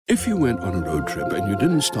If you went on a road trip and you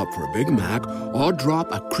didn't stop for a Big Mac or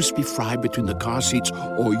drop a crispy fry between the car seats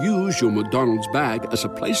or use your McDonald's bag as a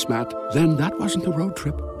placemat, then that wasn't a road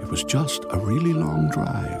trip. It was just a really long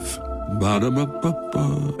drive.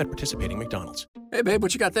 Ba-da-ba-ba-ba. At participating McDonald's. Hey, babe,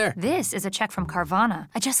 what you got there? This is a check from Carvana.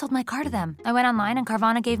 I just sold my car to them. I went online and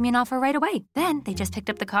Carvana gave me an offer right away. Then they just picked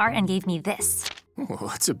up the car and gave me this. Oh,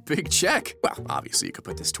 that's a big check. Well, obviously you could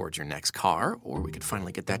put this towards your next car, or we could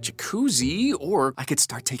finally get that jacuzzi, or I could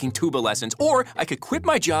start taking tuba lessons, or I could quit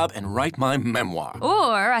my job and write my memoir.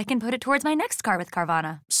 Or I can put it towards my next car with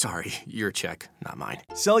Carvana. Sorry, your check, not mine.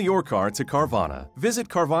 Sell your car to Carvana. Visit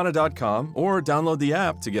Carvana.com or download the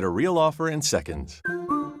app to get a real offer in seconds.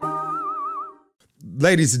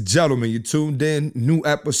 Ladies and gentlemen, you tuned in. New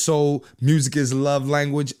episode, Music is Love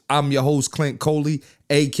Language. I'm your host, Clint Coley,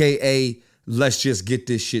 a.k.a. Let's Just Get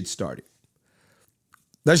This Shit Started.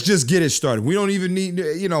 Let's just get it started. We don't even need, the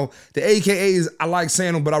AKAs, I like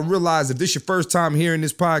saying them, but I realize if this is your first time hearing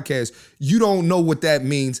this podcast, you don't know what that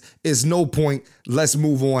means. It's no point. Let's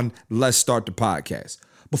move on. Let's start the podcast.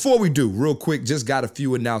 Before we do, real quick, just got a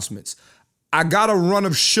few announcements. I got a run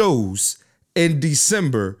of shows in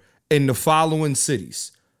December in the following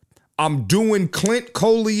cities. I'm doing Clint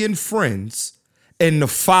Coley and Friends in the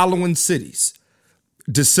following cities.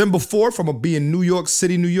 December 4th, I'm going to be in New York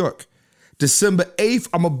City, New York. December 8th,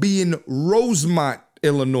 I'm going to be in Rosemont,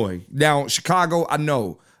 Illinois. Now, Chicago, I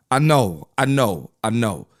know.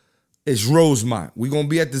 It's Rosemont. We're going to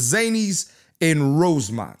be at the Zanies in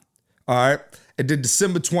Rosemont. All right? And then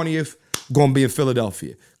December 20th, going to be in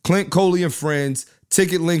Philadelphia. Clint Coley and Friends.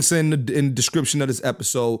 Ticket links in the description of this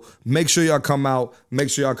episode. Make sure y'all come out. Make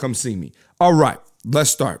sure y'all come see me. All right, let's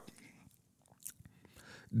start.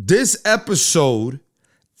 This episode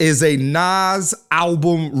is a Nas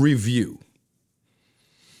album review.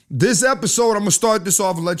 This episode, I'm going to start this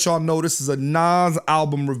off and let y'all know this is a Nas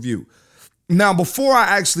album review. Now, before I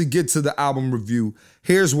actually get to the album review,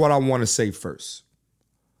 here's what I want to say first.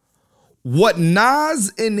 What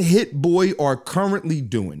Nas and Hit Boy are currently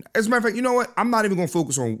doing. As a matter of fact, you know what? I'm not even going to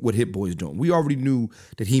focus on what Hit Boy is doing. We already knew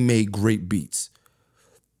that he made great beats.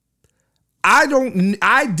 I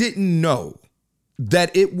didn't know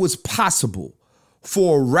that it was possible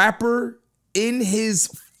for a rapper in his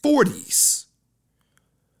 40s,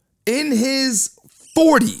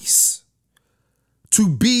 to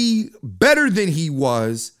be better than he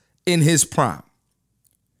was in his prime.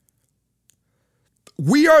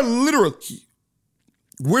 We're literally,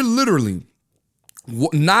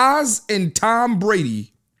 Nas and Tom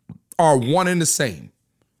Brady are one and the same.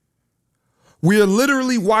 We are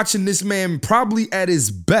literally watching this man probably at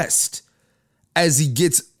his best as he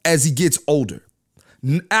gets older.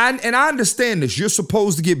 And I understand this. You're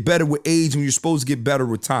supposed to get better with age and you're supposed to get better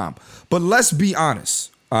with time. But let's be honest,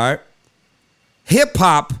 all right? Hip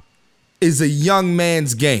hop is a young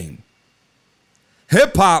man's game.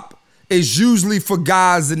 Hip hop is usually for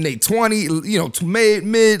guys in their 20s,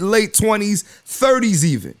 mid, late 20s, 30s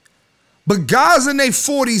even. But guys in their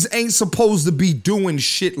 40s ain't supposed to be doing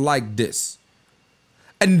shit like this.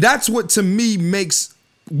 And that's what, to me, makes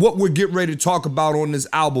what we're getting ready to talk about on this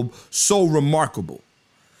album so remarkable.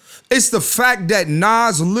 It's the fact that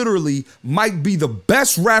Nas literally might be the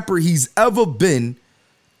best rapper he's ever been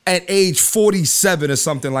at age 47 or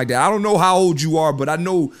something like that. I don't know how old you are, but I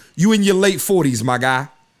know you in your late 40s, my guy.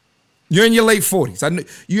 You're in your late 40s. I know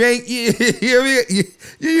you're in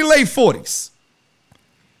your late 40s.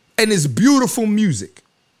 And it's beautiful music.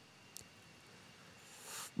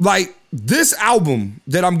 Like this album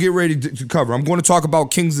that I'm getting ready to cover, I'm going to talk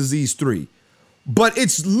about King's Disease 3. But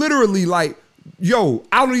it's literally like, yo,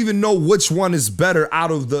 I don't even know which one is better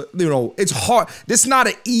out of the, it's hard. It's not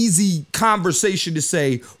an easy conversation to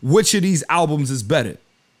say which of these albums is better.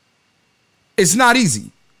 It's not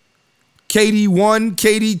easy. KD1,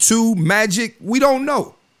 KD2, Magic, we don't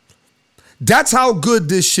know. That's how good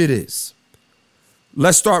this shit is.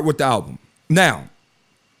 Let's start with the album. Now,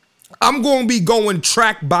 I'm going to be going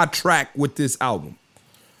track by track with this album.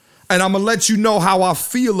 And I'm going to let you know how I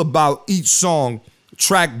feel about each song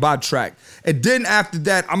track by track. And then after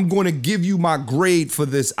that, I'm going to give you my grade for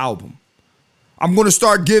this album. I'm going to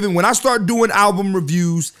start giving, when I start doing album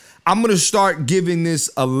reviews, I'm going to start giving this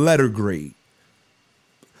a letter grade.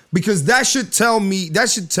 Because that should tell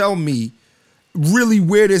me really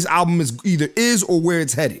where this album is or where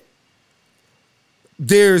it's headed.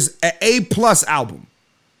 There's an A+ album,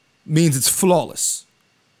 means it's flawless.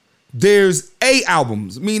 There's A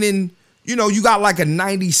albums, meaning, you got like a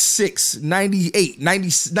 96, 98,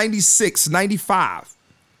 90, 96, 95.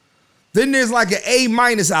 Then there's like an A-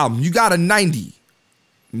 album. You got a 90,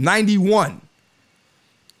 91.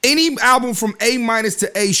 Any album from A-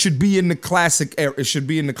 to A should be in the classic era. It should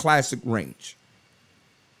be in the classic range.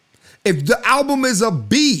 If the album is a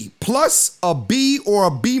B plus, a B, or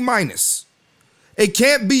a B minus, it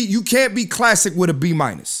can't be, you can't be classic with a B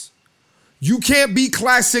minus. You can't be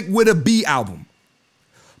classic with a B album.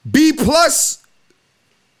 B plus,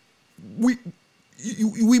 we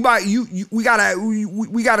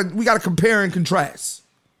gotta compare and contrast.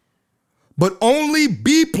 But only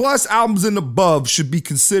B plus albums and above should be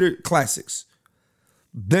considered classics.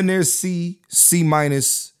 Then there's C, C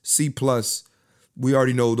minus, C plus. We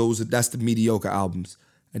already know that's the mediocre albums.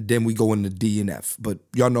 And then we go into D and F. But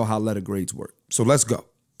y'all know how letter grades work. So let's go.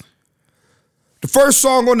 The first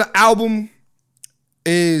song on the album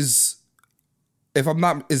is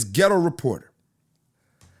Ghetto Reporter.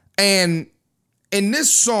 And in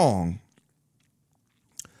this song,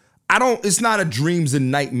 it's not a Dreams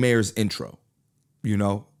and Nightmares intro. You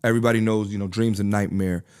know, everybody knows, Dreams and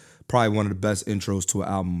Nightmare, probably one of the best intros to an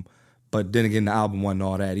album. But then again, the album wasn't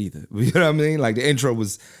all that either. You know what I mean? Like, the intro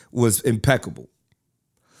was impeccable.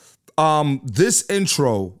 This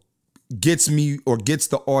intro gets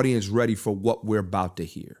the audience ready for what we're about to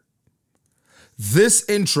hear. This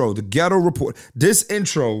intro, the Ghetto Report, this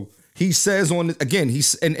intro, he says on it again.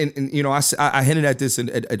 I hinted at this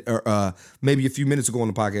maybe a few minutes ago on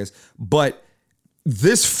the podcast. But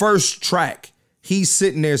this first track, he's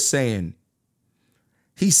sitting there saying,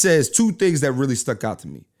 he says two things that really stuck out to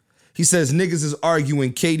me. He says niggas is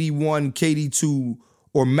arguing KD1, KD2,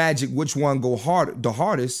 or Magic, which one go the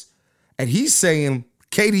hardest, and he's saying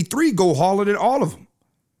KD3 go harder than all of them.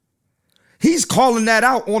 He's calling that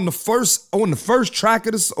out on the first track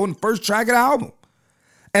of the album.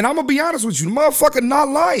 And I'm gonna be honest with you, the motherfucker not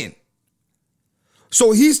lying.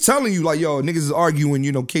 So he's telling you, like, yo, niggas is arguing,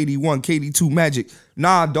 KD1, KD2, Magic.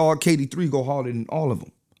 Nah, dog, KD3 go harder than all of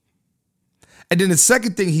them. And then the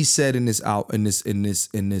second thing he said on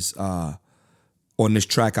this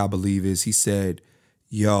track, I believe, is he said,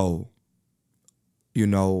 yo,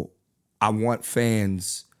 I want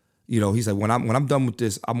fans, he said, when I'm done with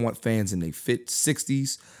this, I want fans in their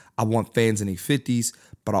 60s. I want fans in their 50s,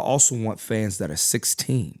 but I also want fans that are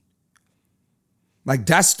 16. Like,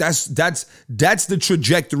 that's the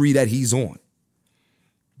trajectory that he's on.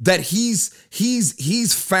 That he's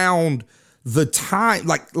found the time,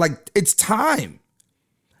 like it's time.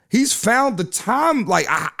 He's found the time. Like,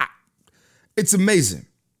 it's amazing.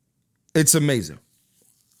 It's amazing.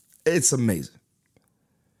 It's amazing.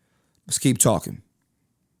 Let's keep talking.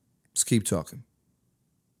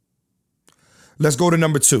 Let's go to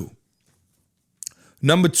number 2.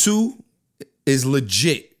 Number 2 is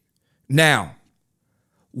Legit. Now,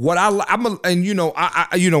 what I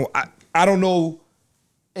don't know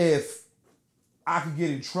if I could get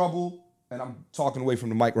in trouble. And I'm talking away from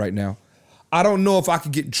the mic right now. I don't know if I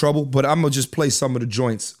could get in trouble, but I'm going to just play some of the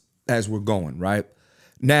joints as we're going, right?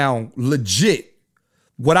 Now, Legit,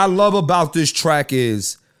 what I love about this track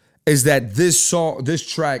is that this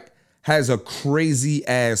track has a crazy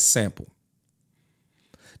ass sample.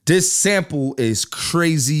 This sample is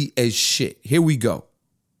crazy as shit. Here we go.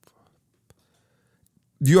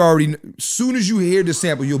 You already, as soon as you hear the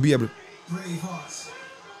sample, you'll be able to. Brave hearts.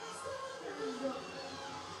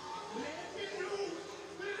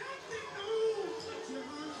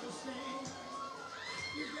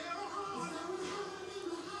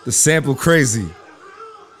 The sample crazy.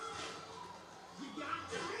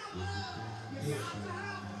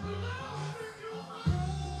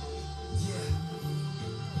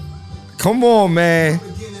 Come on, man.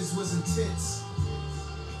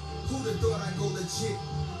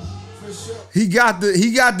 He got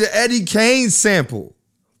the Eddie Kane sample.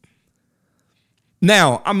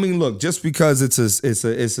 Now, I mean, look, just because it's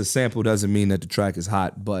a sample doesn't mean that the track is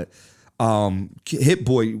hot, but Hit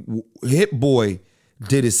Boy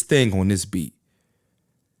did his thing on this beat.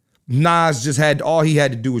 Nas all he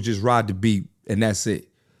had to do was just ride the beat, and that's it.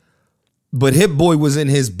 But Hit Boy was in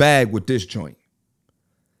his bag with this joint.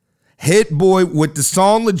 Hit Boy with the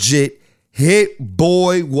song Legit, Hit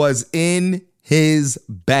Boy was in his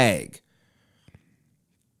bag.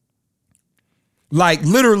 Like,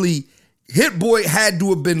 literally, Hit Boy had to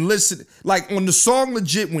have been listening. Like, on the song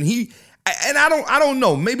Legit, when he, and I don't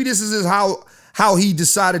know, maybe this is how he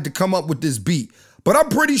decided to come up with this beat. But I'm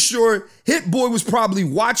pretty sure Hit Boy was probably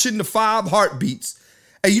watching the 5 Heartbeats.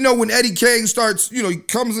 And when Eddie Kane starts, he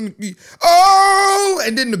comes in,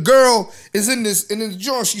 and then the girl is in the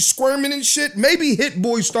joint, she's squirming and shit. Maybe Hit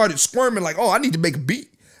Boy started squirming like, I need to make a beat.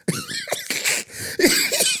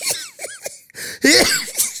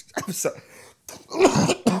 I'm sorry.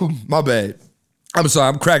 My bad. I'm sorry,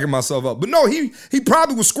 I'm cracking myself up. But no, he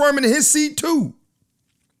probably was squirming in his seat too.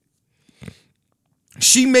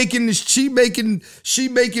 She making,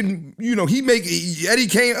 you know, Eddie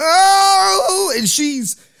Kane, oh, and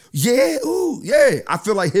she's, yeah, ooh, yeah. I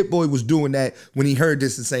feel like Hit Boy was doing that when he heard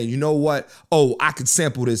this and saying, you know what? Oh, I could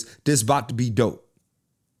sample this. This about to be dope.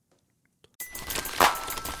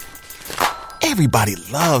 Everybody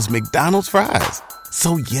loves McDonald's fries.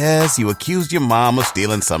 So yes, you accused your mom of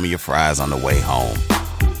stealing some of your fries on the way home.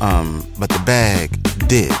 But the bag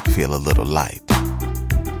did feel a little light.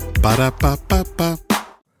 Ba-da-ba-ba-ba.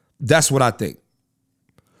 That's what I think.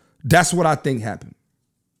 That's what I think happened.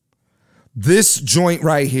 This joint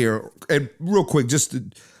right here, and real quick, just to,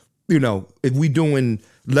 you know, if we doing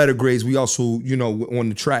letter grades, we also, you know, on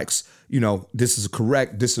the tracks, you know, this is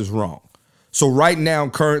correct, this is wrong. So right now,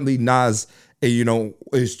 currently, Nas, you know,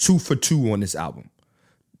 is 2 for 2 on this album.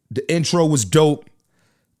 The intro was dope.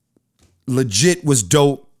 Legit was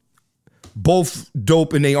dope. Both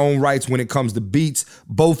dope in their own rights when it comes to beats.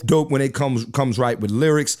 Both dope when it comes right with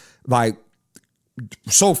lyrics. Like,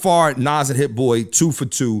 so far, Nas and Hit Boy, 2 for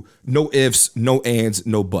 2. No ifs, no ands,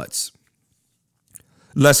 no buts.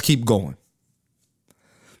 Let's keep going.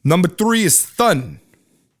 Number 3 is Thun.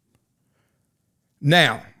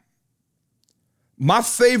 Now, my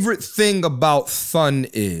favorite thing about Thun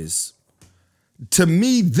is, to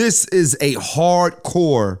me, this is a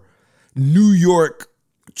hardcore New York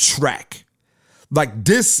track. Like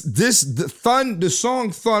the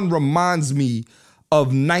song Thun reminds me of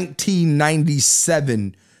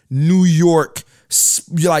 1997 New York.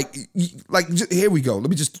 Like here we go. Let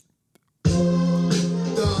me just.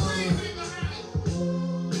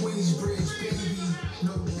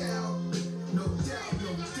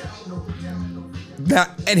 Now,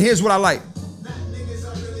 and here's what I like.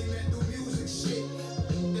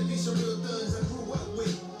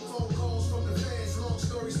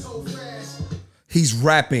 He's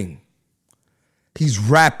rapping. He's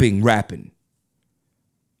rapping.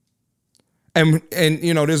 And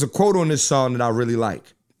you know, there's a quote on this song that I really like.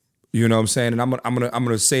 You know what I'm saying? And I'm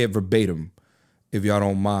gonna say it verbatim, if y'all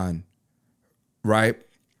don't mind. Right?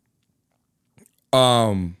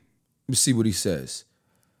 Let me see what he says.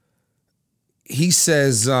 He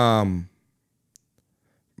says, this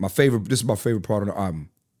is my favorite part of the album.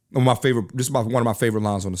 This is one of my favorite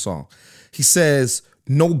lines on the song. He says,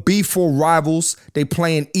 no beef or rivals, they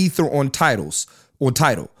playing ether on title.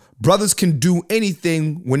 Brothers can do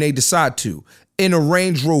anything when they decide to. In a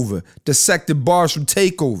Range Rover, dissected bars from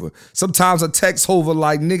Takeover. Sometimes I text Hover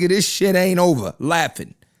like, nigga, this shit ain't over.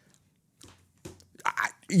 Laughing.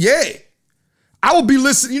 I would be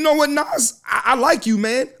listening. You know what, Nas? I like you,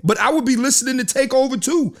 man. But I would be listening to Takeover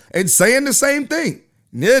too and saying the same thing.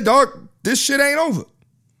 Yeah, dog, this shit ain't over.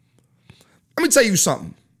 Let me tell you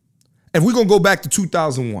something. If we're going to go back to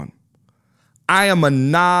 2001, I am a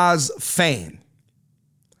Nas fan.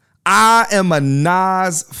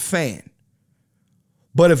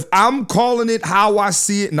 But if I'm calling it how I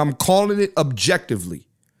see it and I'm calling it objectively,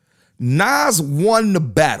 Nas won the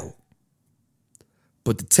battle.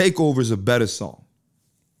 But the Takeover is a better song.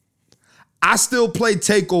 I still play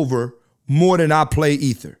Takeover more than I play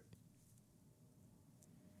Ether.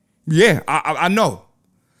 Yeah, I know.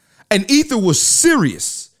 And Ether was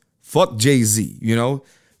serious. Fuck Jay-Z, you know?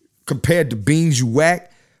 Compared to Beans You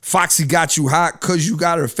Whack, Foxy got you hot cause you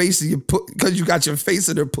got her face in your cause you got your face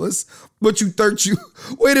in her puss, but you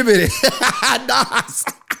wait a minute. Nas.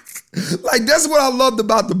 Like, that's what I loved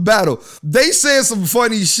about the battle. They said some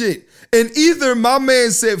funny shit. And either my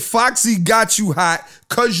man said Foxy got you hot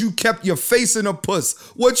cause you kept your face in a puss.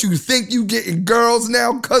 What you think you getting girls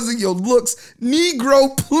now cause of your looks?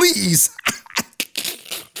 Negro, please.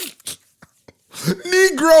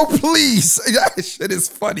 Negro, please. That shit is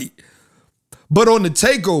funny. But on the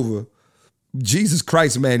Takeover, Jesus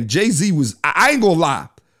Christ, man, Jay-Z was, I ain't gonna lie.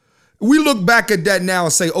 We look back at that now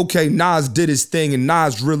and say, okay, Nas did his thing and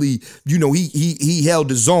Nas really, you know, he held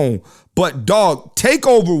his own. But dog,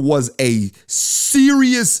 Takeover was a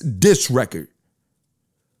serious diss record.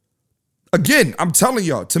 Again, I'm telling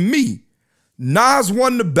y'all, to me, Nas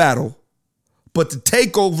won the battle, but the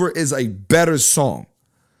Takeover is a better song.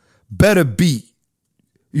 Better beat.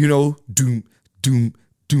 You know, doom, doom,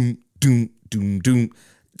 doom, doom, doom, doom.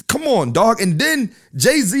 Come on, dog. And then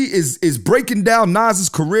Jay-Z is breaking down Nas's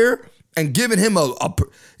career and giving him a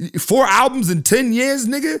 4 albums in 10 years,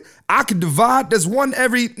 nigga. I could divide. There's one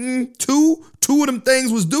every 2. 2 of them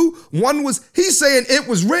things was due. One was, he's saying It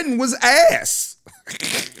Was Written was ass.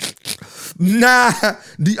 Nah,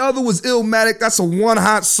 the other was Illmatic. That's a 1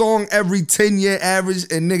 hot song every 10-year average.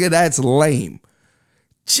 And nigga, that's lame.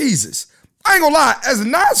 Jesus. I ain't gonna lie, as a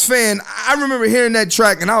Nas fan, I remember hearing that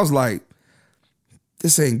track and I was like,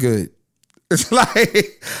 this ain't good. It's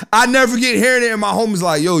like, I never get hearing it, and my homie's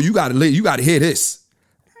like, yo, you gotta hear this.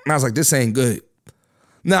 And I was like, this ain't good.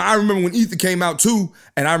 Now, I remember when Ether came out too,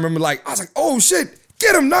 and I remember I was like, oh shit,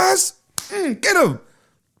 get him, Nas. Get him.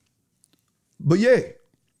 But yeah,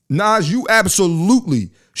 Nas, you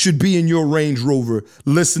absolutely should be in your Range Rover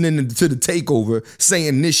listening to The Takeover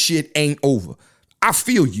saying this shit ain't over. I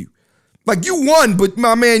feel you. Like, you won, but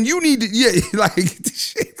my man, you need to,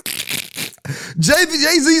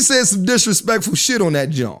 Jay-Z said some disrespectful shit on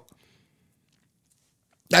that jump.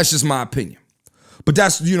 That's just my opinion. But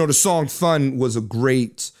that's, the song Thun was a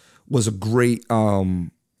great, the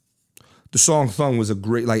song Thun was a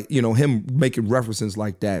great, him making references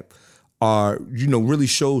like that really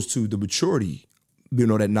shows to the maturity,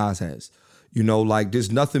 that Nas has.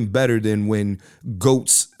 There's nothing better than when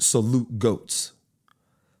goats salute goats.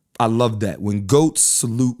 I love that. When goats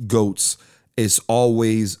salute goats, it's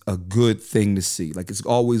always a good thing to see. It's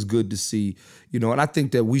always good to see, and I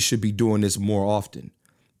think that we should be doing this more often.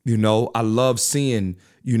 I love seeing,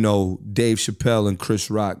 Dave Chappelle and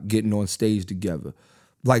Chris Rock getting on stage together.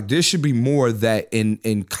 There should be more of that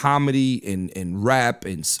in comedy, in rap,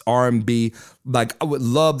 and R&B. I would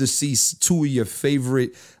love to see two of your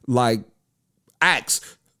favorite,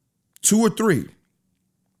 acts, 2 or 3,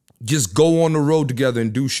 just go on the road together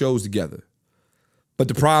and do shows together. But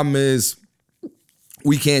the problem is,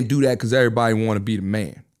 we can't do that because everybody want to be the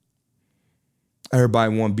man.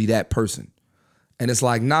 Everybody want to be that person. And it's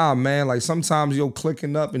nah, man, sometimes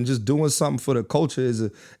clicking up and just doing something for the culture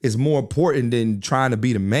is more important than trying to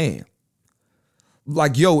be the man.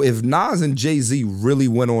 If Nas and Jay-Z really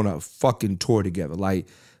went on a fucking tour together,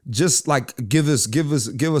 give us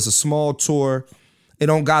a small tour. It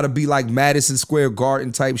don't gotta be Madison Square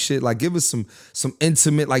Garden type shit. Give us some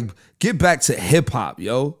intimate, get back to hip hop,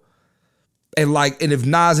 yo. And if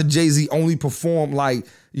Nas and Jay-Z only perform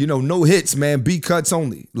no hits, man, B cuts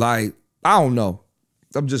only. I don't know.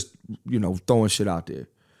 I'm just, throwing shit out there.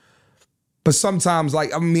 But sometimes,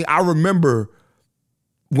 I remember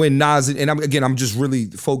when Nas, and I'm just really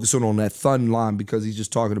focusing on that Thun line because he's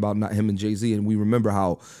just talking about not him and Jay-Z, and we remember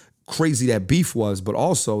how crazy that beef was. But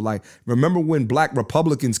also, remember when Black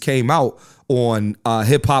Republicans came out on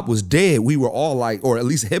Hip Hop Was Dead, we were all or at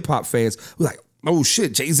least hip hop fans, were oh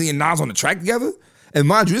shit, Jay-Z and Nas on the track together? And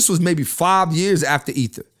mind you, this was maybe 5 years after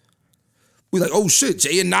Ether. We oh shit,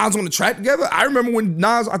 Jay and Nas on the track together? I remember when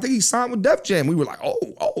Nas, I think he signed with Def Jam. We were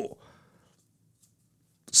oh.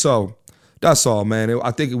 So, that's all, man.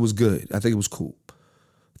 I think it was good. I think it was cool.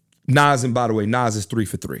 Nas, and by the way, Nas is 3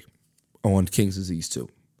 for 3 on King's Disease 2.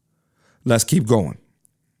 Let's keep going.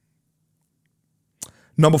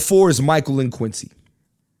 Number 4 is Michael and Quincy.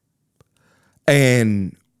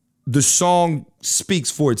 And the song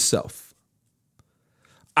speaks for itself.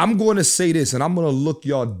 I'm going to say this, and I'm going to look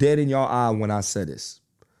y'all dead in your eye when I say this.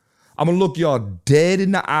 I'm going to look y'all dead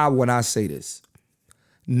in the eye when I say this.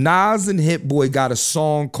 Nas and Hit Boy got a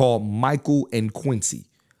song called Michael and Quincy.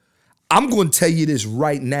 I'm going to tell you this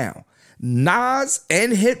right now. Nas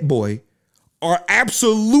and Hit Boy are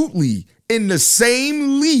absolutely in the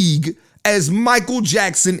same league as Michael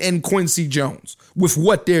Jackson and Quincy Jones with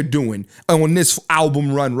what they're doing on this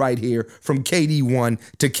album run right here from KD1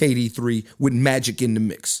 to KD3 with Magic in the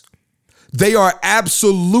mix. They are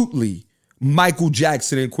absolutely Michael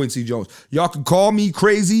Jackson and Quincy Jones. Y'all can call me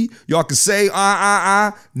crazy. Y'all can say,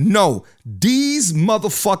 No, these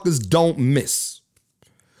motherfuckers don't miss.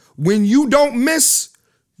 When you don't miss,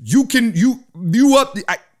 you up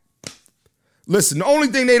the... Listen, the only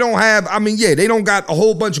thing they don't have, they don't got a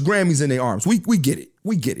whole bunch of Grammys in their arms. We get it.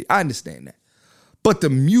 We get it. I understand that. But the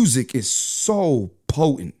music is so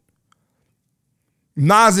potent.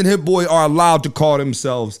 Nas and Hit Boy are allowed to call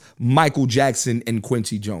themselves Michael Jackson and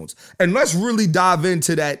Quincy Jones. And let's really dive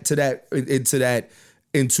into that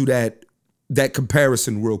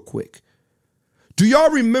comparison real quick. Do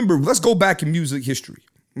y'all remember, let's go back in music history.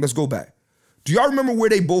 Let's go back. Do y'all remember where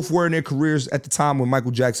they both were in their careers at the time when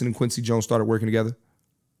Michael Jackson and Quincy Jones started working together?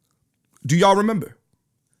 Do y'all remember?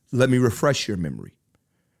 Let me refresh your memory.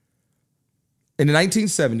 In the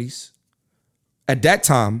 1970s, at that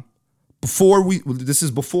time, before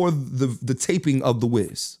the taping of The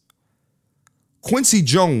Wiz, Quincy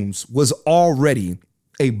Jones was already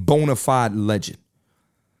a bona fide legend.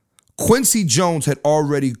 Quincy Jones had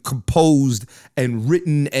already composed and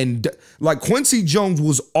written Quincy Jones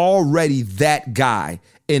was already that guy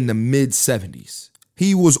in the mid-70s.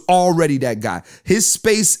 He was already that guy. His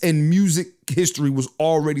space in music history was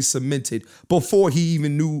already cemented before he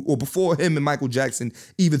even knew, or before him and Michael Jackson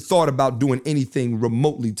even thought about doing anything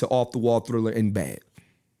remotely to Off the Wall, Thriller, and Bad.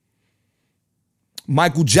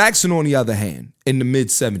 Michael Jackson, on the other hand, in the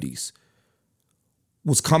mid-70s,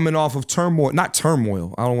 was coming off of turmoil, not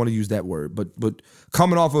turmoil, I don't want to use that word, but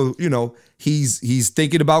coming off of, he's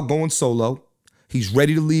thinking about going solo. He's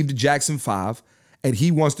ready to leave the Jackson 5, and he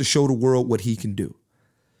wants to show the world what he can do.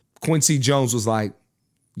 Quincy Jones was like,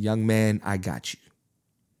 young man, I got you.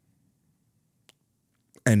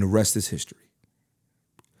 And the rest is history.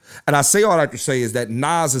 And I say all that to say is that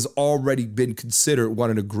Nas has already been considered one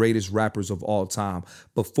of the greatest rappers of all time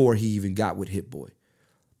before he even got with Hit Boy.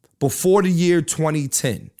 Before the year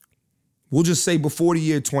 2010. We'll just say before the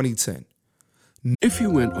year 2010. If you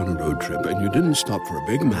went on a road trip and you didn't stop for a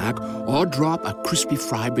Big Mac or drop a crispy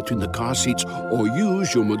fry between the car seats or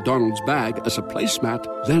use your McDonald's bag as a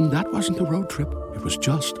placemat, then that wasn't a road trip. It was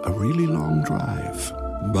just a really long drive.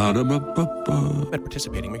 Ba-da-ba-ba-ba. At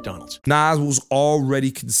participating McDonald's. Nas was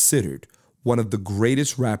already considered one of the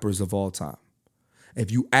greatest rappers of all time. If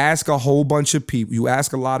you ask a whole bunch of people, you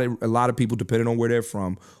ask a lot of people, depending on where they're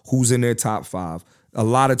from, who's in their top 5, a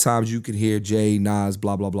lot of times you can hear Jay, Nas,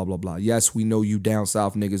 blah, blah, blah, blah, blah. Yes, we know you down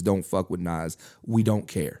south niggas don't fuck with Nas. We don't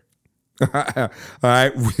care. All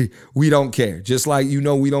right, we don't care. Just like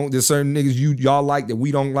we don't. There's certain niggas y'all like that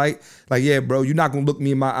we don't like. Like, yeah, bro, you're not gonna look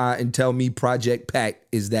me in my eye and tell me Project Pac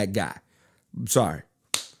is that guy. I'm sorry,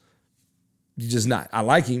 you're just not. I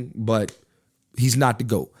like him, but he's not the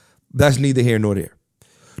GOAT. That's neither here nor there.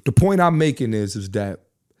 The point I'm making is that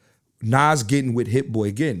Nas getting with Hit Boy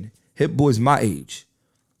again. Hit Boy's my age,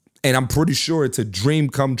 and I'm pretty sure it's a dream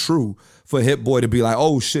come true for Hit Boy to be like,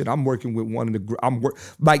 oh shit, I'm working with one of the,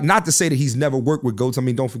 like, not to say that he's never worked with GOATs. I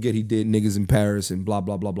mean, don't forget he did Niggas in Paris and blah,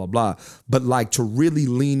 blah, blah, blah, blah. But like to really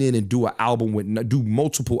lean in and do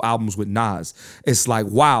multiple albums with Nas, it's like,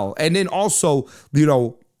 wow. And then also,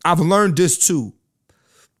 I've learned this too.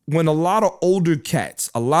 When a lot of older cats,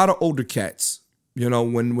 when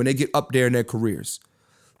they get up there in their careers,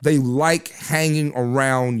 they like hanging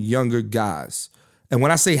around younger guys. And when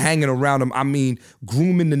I say hanging around them, I mean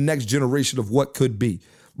grooming the next generation of what could be.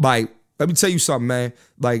 Like, let me tell you something, man.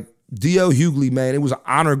 Like, D.L. Hughley, man, it was an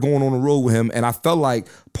honor going on the road with him. And I felt like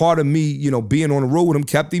part of me, being on the road with him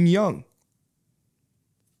kept him young.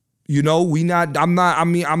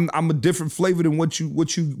 I'm a different flavor than what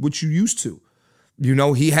you used to.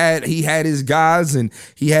 He had his guys, and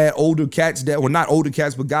he had older cats that were not older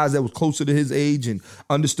cats, but guys that was closer to his age and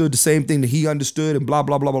understood the same thing that he understood and blah,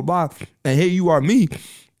 blah, blah, blah, blah. And here you are, me.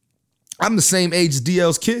 I'm the same age as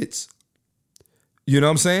DL's kids. You know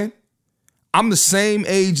what I'm saying? I'm the same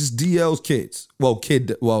age as DL's kids.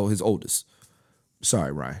 His oldest.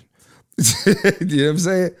 Sorry, Ryan. You know what I'm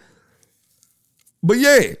saying? But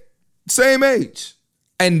yeah, same age.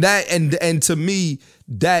 And to me,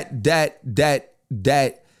 that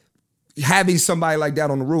having somebody like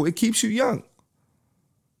that on the road, it keeps you young.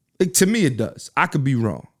 To me, it does. I could be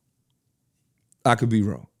wrong.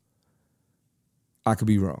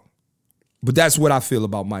 But that's what I feel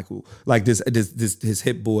about Michael. Like this his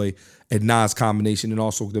Hit Boy and Nas combination, and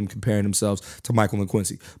also them comparing themselves to Michael and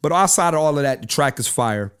Quincy. But outside of all of that, the track is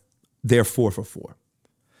fire. They're 4 for 4.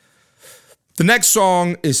 The next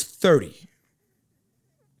song is 30.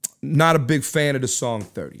 Not a big fan of the song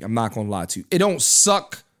 30. I'm not gonna lie to you. It don't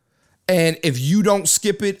suck. And if you don't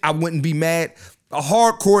skip it, I wouldn't be mad. A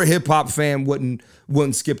hardcore hip hop fan wouldn't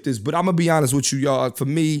skip this. But I'm gonna be honest with you, y'all. For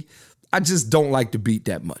me, I just don't like the beat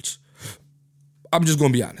that much. I'm just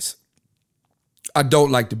gonna be honest. I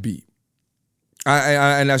don't like the beat.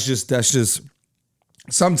 And that's just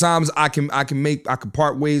sometimes I can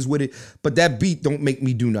part ways with it, but that beat don't make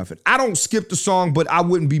me do nothing. I don't skip the song, but I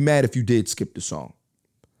wouldn't be mad if you did skip the song.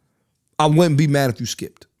 I wouldn't be mad if you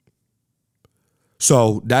skipped.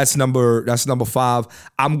 So that's number 5.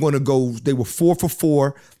 I'm gonna go. They were 4 for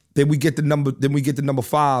 4. Then we get the number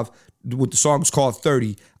 5. With the song's called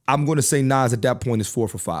 30. I'm gonna say Nas at that point is 4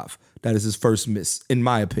 for 5. That is his first miss, in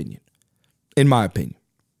my opinion.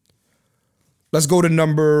 Let's go to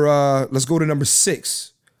number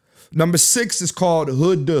 6. Number 6 is called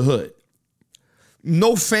Hood to Hood.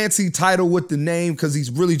 No fancy title with the name because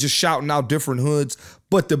he's really just shouting out different hoods,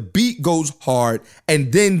 but the beat goes hard,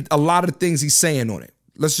 and then a lot of the things he's saying on it.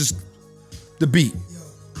 The beat.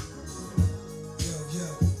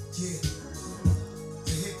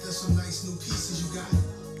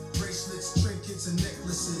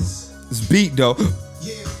 This beat though.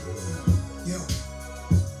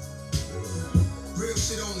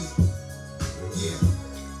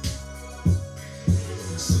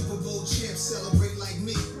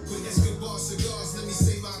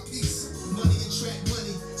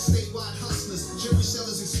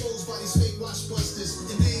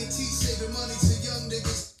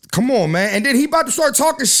 Come on, man. And then he about to start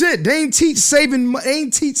talking shit. They ain't teach saving money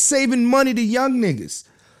to young niggas.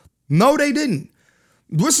 No, they didn't.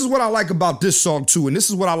 This is what I like about this song too, and this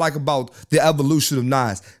is what I like about the evolution of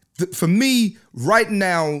Nas. For me, right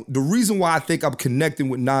now, the reason why I think I'm connecting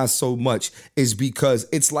with Nas so much is because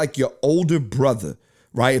it's like your older brother,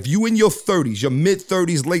 right? If you in your 30s, your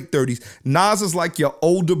mid-30s, late 30s, Nas is like your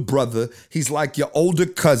older brother. He's like your older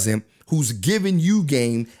cousin who's giving you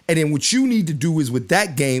game, and then what you need to do is with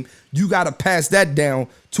that game, you got to pass that down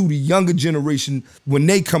to the younger generation when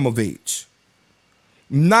they come of age.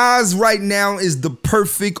 Nas right now is the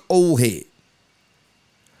perfect old head.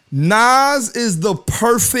 Nas is the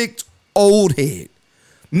perfect old head.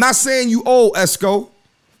 I'm not saying you old, Esco.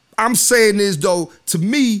 I'm saying this though, to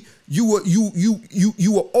me, you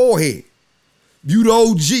a old head. You the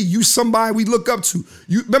OG. You somebody we look up to.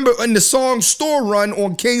 You remember in the song Store Run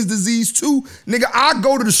on King's Disease 2, nigga, I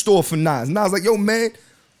go to the store for Nas. Nas like, yo, man,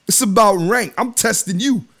 it's about rank. I'm testing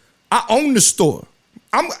you. I own the store.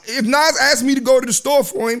 If Nas asked me to go to the store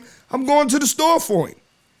for him, I'm going to the store for him.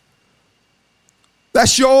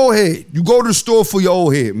 That's your old head. You go to the store for your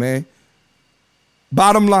old head, man.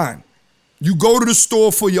 Bottom line. You go to the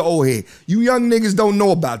store for your old head. You young niggas don't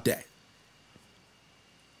know about that.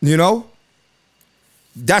 You know?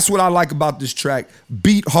 That's what I like about this track.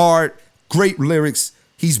 Beat hard, great lyrics.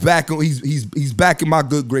 He's back in my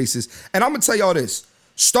good graces. And I'm gonna tell y'all this.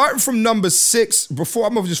 Starting from number 6, before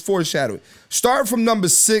I'm gonna just foreshadow it. Starting from number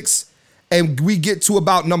 6, and we get to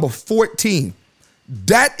about number 14.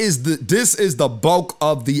 This is the bulk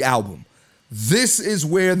of the album. This is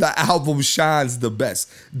where the album shines the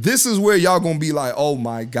best. This is where y'all gonna be like, oh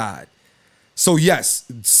my God. So yes,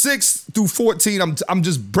 6 through 14, I'm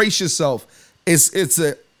just brace yourself. This is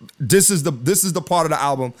the part of the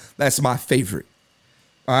album that's my favorite.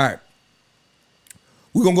 All right.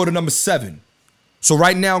 We're gonna go to number 7. So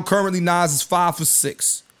right now, currently Nas is 5 for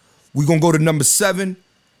 6. We're gonna go to number 7.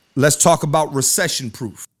 Let's talk about Recession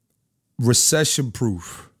Proof. Recession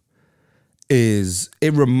Proof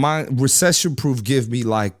Recession Proof gives me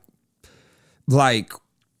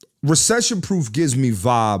Recession Proof gives me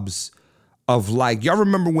vibes of like, y'all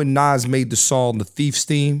remember when Nas made the song The Thief's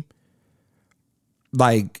Theme?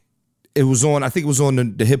 Like, it was on, I think it was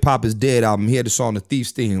on the Hip Hop Is Dead album. He had the song The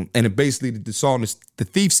Thief's Theme. And it basically, the song The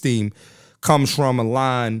Thief's Theme comes from a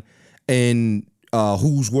line in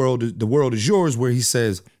Whose World, The World Is Yours, where he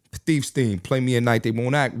says, the thief's theme, play me at night, they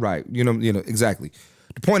won't act right. You know, exactly.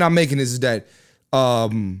 The point I'm making is that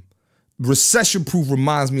Recession Proof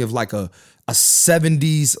reminds me of like a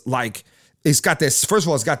 70s, like, it's got that, first of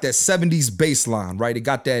all, it's got that 70s bass line, right? It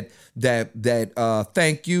got that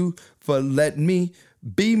thank you for letting me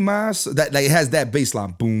be my, that like, it has that bass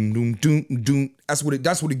line, boom, doom, doom, doom. That's what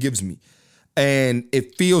it gives me. And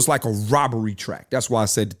it feels like a robbery track. That's why I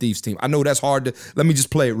said the Thief's Theme. I know that's hard to, let me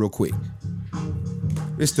just play it real quick.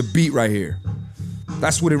 It's the beat right here.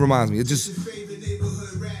 That's what it reminds me. It just, come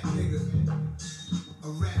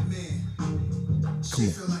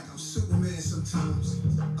on. Like I'm Superman sometimes,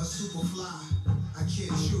 a super fly, I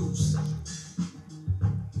can't choose.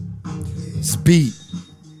 It's beat.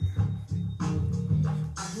 I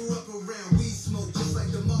grew up around weed smoke, just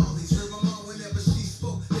like the Marleys. Heard my mom whenever she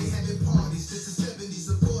spoke, they having parties. This is 70s,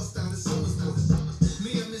 of course, down in Summersville.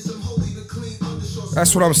 Me and Miss Holy the clean undershore.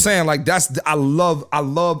 That's what I'm saying. Like I love,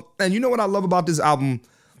 and you know what I love about this album?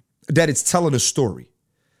 That it's telling a story.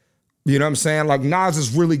 You know what I'm saying? Like Nas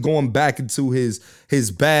is really going back into his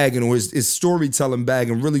bag and his storytelling bag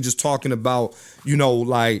and really just talking about, you know,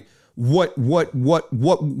 like what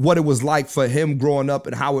it was like for him growing up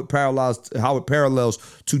and how it parallels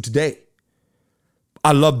to today.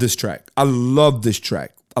 I love this track.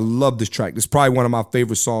 It's probably one of my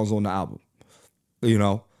favorite songs on the album. You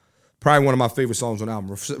know, probably one of my favorite songs on the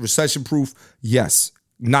album. Recession Proof, yes.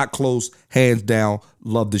 Not close, hands down.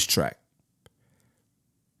 Love this track.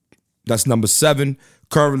 That's number 7.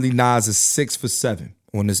 Currently, Nas is 6 for 7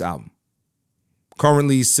 on this album.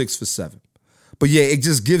 Currently, he's 6 for 7. But yeah, it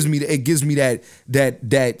just gives me that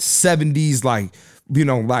 70s, like, you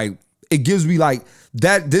know, like it gives me like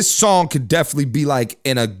that. This song could definitely be like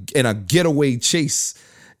in a getaway chase.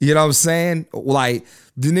 You know what I'm saying? Like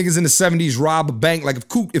the niggas in the 70s rob a bank. Like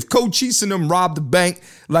if Cochise and them robbed the bank,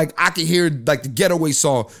 like I could hear like the getaway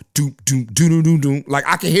song, doom doom doom doom doom. Like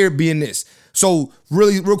I could hear it being this. So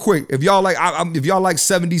really, real quick, if y'all like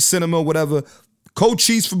 70s cinema or whatever,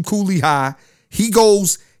 Cochise from Cooley High, he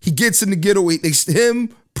gets in the getaway. Him,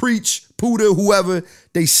 Preach, Puda, whoever,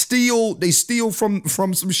 they steal from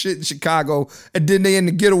some shit in Chicago, and then they in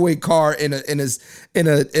the getaway car in an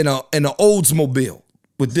Oldsmobile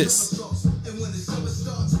with this.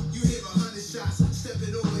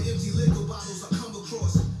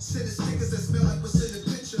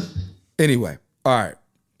 Anyway, all right.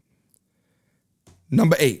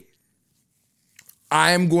 Number 8.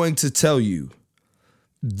 I am going to tell you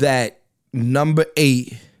that number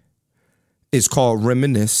 8 is called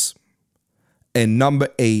Reminisce, and number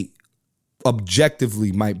 8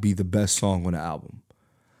 objectively might be the best song on the album.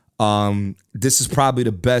 This is probably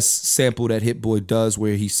the best sample that Hit Boy does,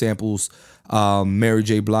 where he samples Mary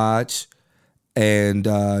J. Blige, and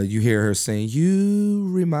you hear her saying, "You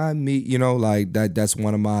remind me," like that. That's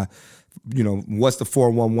one of my, what's the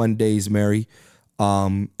 411 days, Mary?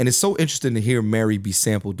 And it's so interesting to hear Mary be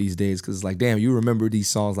sampled these days, because it's like, damn, you remember these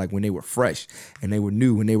songs like when they were fresh and they were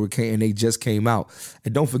new and they just came out.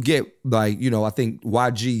 And don't forget, like, I think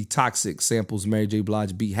YG Toxic samples Mary J.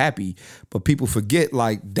 Blige Be Happy, but people forget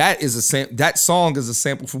like that song is a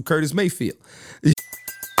sample from Curtis Mayfield.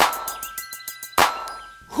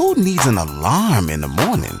 Who needs an alarm in the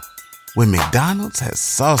morning when McDonald's has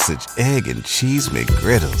sausage, egg, and cheese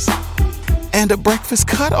McGriddles and a breakfast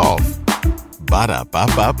cutoff?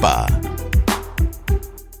 Ba-da-ba-ba-ba.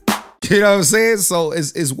 You know what I'm saying? So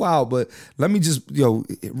it's wild, but let me just,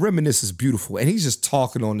 Reminisce is beautiful. And he's just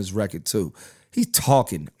talking on this record too. He's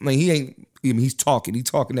talking. I mean, he's talking. He's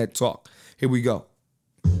talking that talk. Here we go.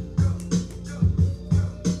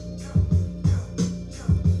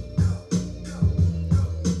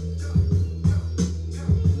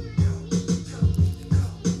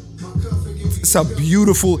 It's a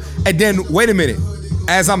beautiful, and then wait a minute.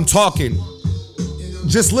 As I'm talking,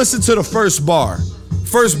 just listen to the first bar.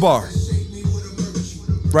 First bar.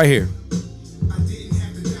 Right here.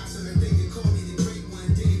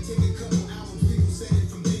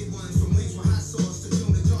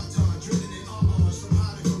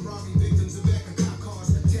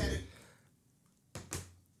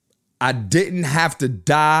 I didn't have to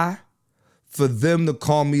die for them to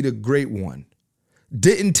call me the great one.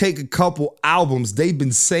 Didn't take a couple albums. They've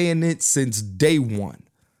been saying it since day one.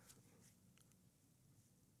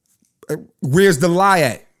 Where's the lie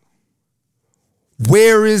at?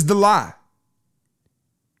 Where is the lie?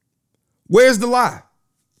 Where's the lie?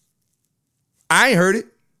 I ain't heard it.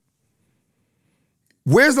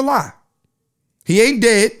 Where's the lie? He ain't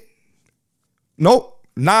dead. Nope.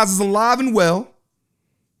 Nas is alive and well.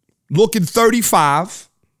 Looking 35.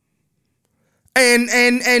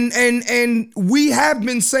 And we have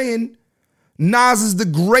been saying Nas is the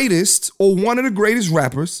greatest or one of the greatest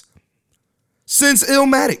rappers since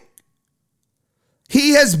Illmatic.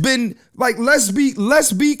 He has been, like, let's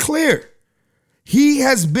be clear. He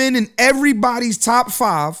has been in everybody's top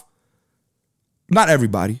 5. Not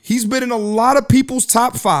everybody. He's been in a lot of people's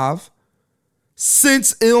top 5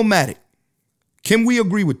 since Illmatic. Can we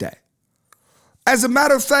agree with that? As a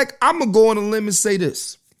matter of fact, I'm going to go on a limb and say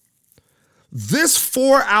this. This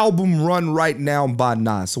 4-album run right now by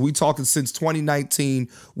Nas, so we talking since 2019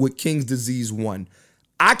 with King's Disease 1,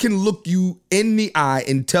 I can look you in the eye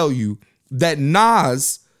and tell you that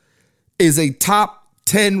Nas is a top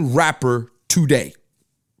 10 rapper today.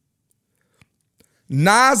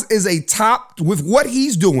 Nas is a top, with what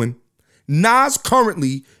he's doing, Nas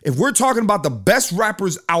currently, if we're talking about the best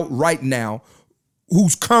rappers out right now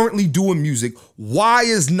who's currently doing music, why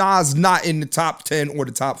is Nas not in the top 10 or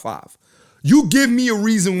the top 5? You give me a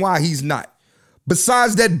reason why he's not.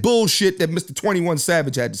 Besides that bullshit that Mr. 21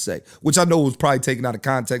 Savage had to say, which I know was probably taken out of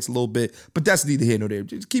context a little bit, but that's neither here nor there.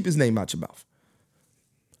 Just keep his name out your mouth.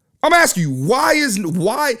 I'm asking you,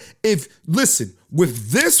 listen, with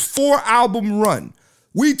this 4-album run,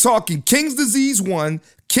 we talking King's Disease 1,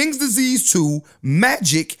 King's Disease 2,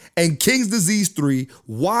 Magic, and King's Disease 3,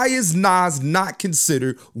 why is Nas not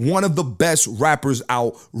considered one of the best rappers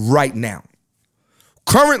out right now?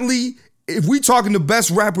 Currently, if we talking the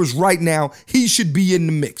best rappers right now, he should be in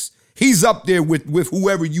the mix. He's up there with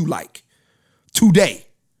whoever you like. Today,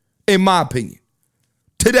 in my opinion.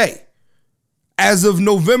 Today. As of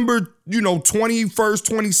November, 21st,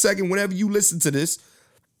 22nd, whenever you listen to this,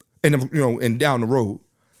 and down the road,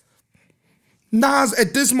 Nas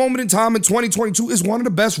at this moment in time in 2022 is one of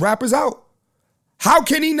the best rappers out. How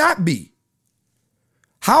can he not be?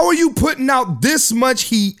 How are you putting out this much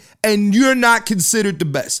heat and you're not considered the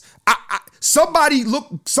best? Somebody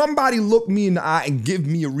look me in the eye and give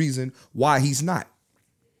me a reason why he's not.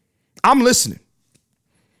 I'm listening.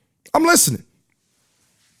 And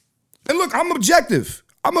look, I'm objective.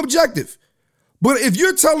 But if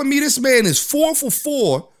you're telling me this man is 4 for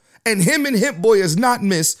 4 and him and Hit Boy has not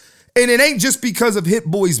missed, and it ain't just because of Hit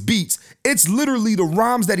Boy's beats, it's literally the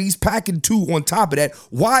rhymes that he's packing too on top of that.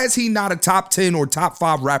 Why is he not a top 10 or top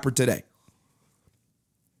 5 rapper today?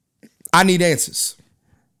 I need answers.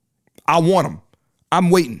 I want them. I'm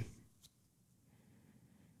waiting.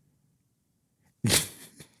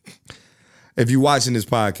 If you're watching this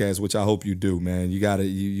podcast, which I hope you do, man,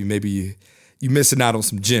 you missing out on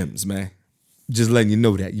some gems, man. Just letting you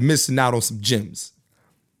know that. You're missing out on some gems.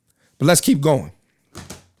 But let's keep going.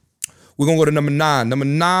 We're going to go to number 9. Number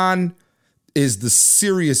 9 is the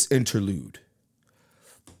Serious Interlude.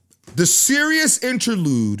 The Serious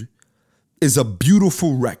Interlude is a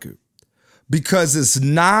beautiful record because it's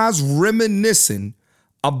Nas reminiscing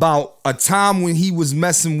about a time when he was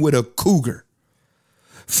messing with a cougar.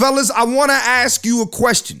 Fellas, I want to ask you a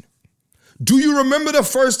question. Do you remember the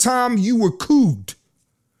first time you were couged?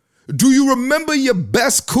 Do you remember your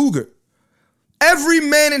best cougar? Every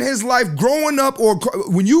man in his life growing up or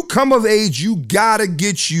when you come of age, you gotta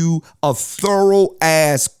get you a thorough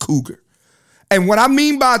ass cougar. And what I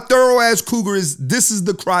mean by thorough ass cougar is this is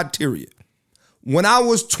the criteria. When I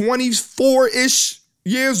was 24-ish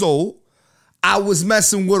years old, I was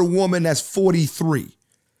messing with a woman that's 43.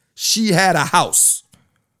 She had a house.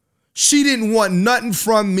 She didn't want nothing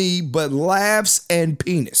from me but laughs and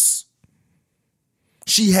penis.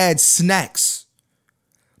 She had snacks.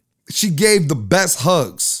 She gave the best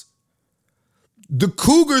hugs. The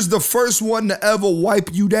cougar's the first one to ever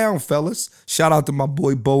wipe you down, fellas. Shout out to my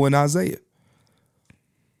boy Bo and Isaiah.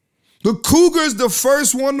 The cougar's the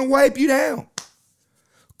first one to wipe you down.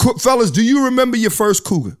 Fellas, do you remember your first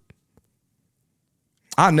cougar?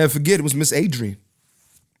 I'll never forget, it was Miss Adrian.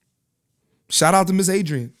 Shout out to Miss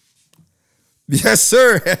Adrian. Yes,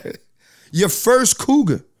 sir. Your first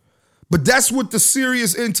cougar. But that's what the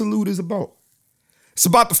Serious Interlude is about. It's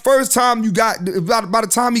about the first time you got, about the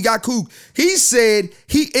time he got couged. He said,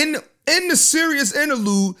 in the Serious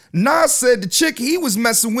Interlude, Nas said the chick he was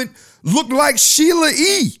messing with looked like Sheila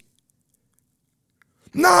E.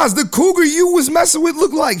 Nas, the cougar you was messing with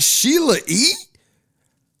looked like Sheila E?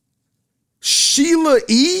 Sheila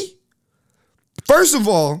E? First of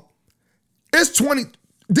all,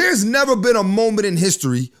 there's never been a moment in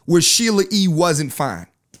history where Sheila E wasn't fine.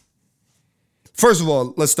 First of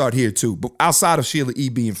all, let's start here too. But outside of Sheila E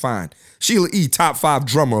being fine, Sheila E, top 5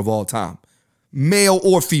 drummer of all time, male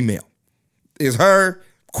or female. It's her,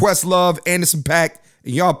 Questlove, Anderson .Paak,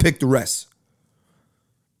 and y'all pick the rest.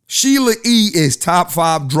 Sheila E is top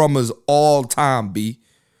 5 drummers all time, B.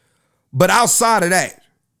 But outside of that,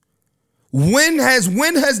 when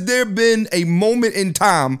has there been a moment in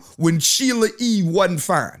time when Sheila E wasn't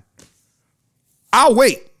fine? I'll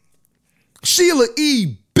wait. Sheila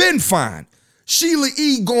E been fine. Sheila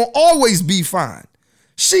E gonna always be fine.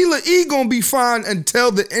 Sheila E gonna be fine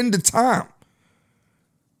until the end of time.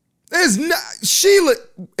 There's not Sheila.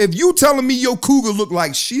 If you telling me your cougar look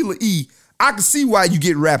like Sheila E, I can see why you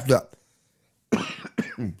get wrapped up.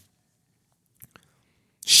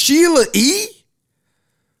 Sheila E?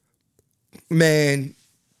 Man,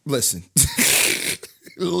 listen.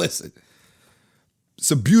 Listen.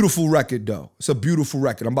 It's a beautiful record, though. It's a beautiful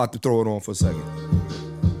record. I'm about to throw it on for a second.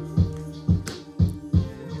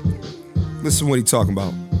 Listen to what he's talking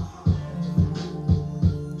about.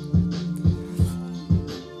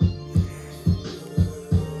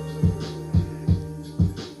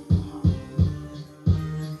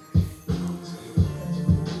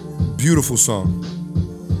 Beautiful song.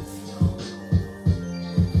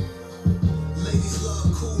 Ladies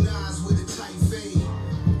love cool Nas with a tight fade.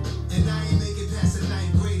 And I ain't make it past the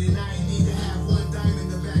 9th grade. And I ain't need to have one dime in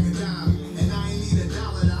the bag of dime. And I ain't need $1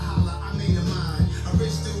 to holler, I made a mine. A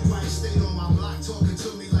rich dude right stayed on my block talking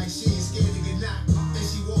to me like she ain't scared to get knocked. And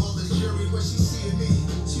she wore all the jury what she seeing me.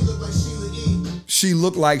 She look like Sheila E. She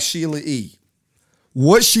looked like Sheila E.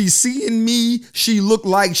 What she seeing me, she looked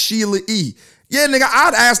like Sheila E. Yeah, nigga,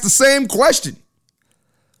 I'd ask the same question.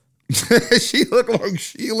 She looked like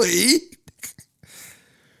Sheila E.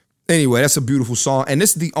 Anyway, that's a beautiful song, and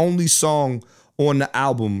this is the only song on the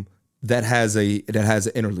album that has an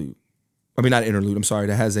interlude. I mean, not interlude. I'm sorry,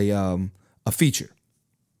 that has a feature.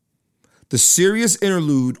 The Serious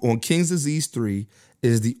Interlude on King's Disease 3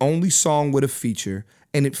 is the only song with a feature,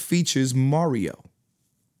 and it features Mario.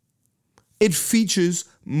 It features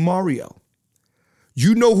Mario.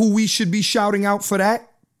 You know who we should be shouting out for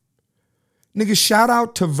that? Nigga, shout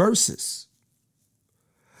out to Versus.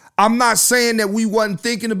 I'm not saying that we wasn't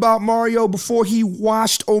thinking about Mario before he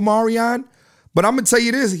washed Omarion, but I'm going to tell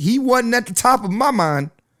you this, he wasn't at the top of my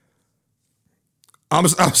mind. I'm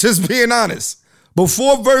just being honest.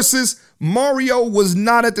 Before Versus, Mario was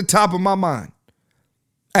not at the top of my mind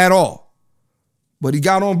at all. But he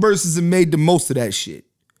got on Versus and made the most of that shit.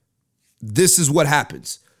 This is what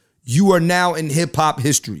happens. You are now in hip-hop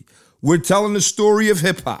history. We're telling the story of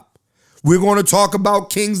hip-hop. We're going to talk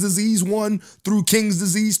about King's Disease 1 through King's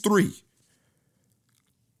Disease 3.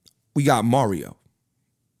 We got Mario.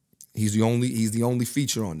 He's the only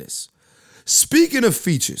feature on this. Speaking of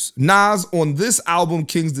features, Nas on this album,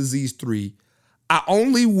 King's Disease 3, I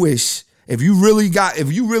only wish if you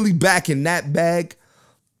really back in that bag,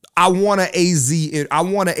 I want an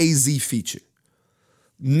AZ feature.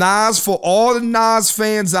 Nas, for all the Nas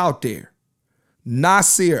fans out there,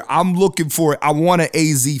 Nasir, I'm looking for it. I want an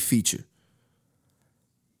AZ feature.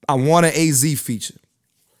 I want an AZ feature.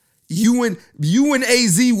 You and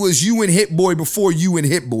AZ was you and Hit Boy before you and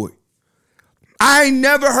Hit Boy. I ain't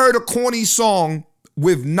never heard a corny song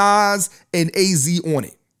with Nas and AZ on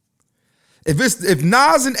it. If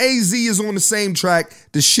Nas and AZ is on the same track,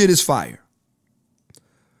 the shit is fire.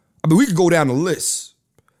 I mean, we could go down the list.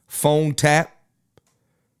 Phone Tap,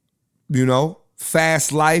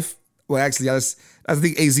 Fast Life. Well, actually, I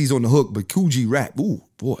think AZ's on the hook, but Coogee Rap, ooh,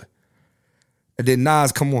 boy. And then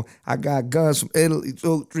Nas, come on, I got guns from Italy,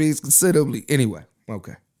 trees considerably. Anyway,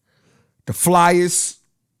 okay. The Flyers,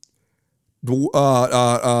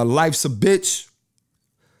 Life's a Bitch.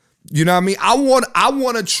 You know what I mean? I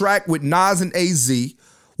want a track with Nas and AZ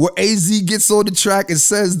where AZ gets on the track and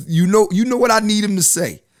says, you know what I need him to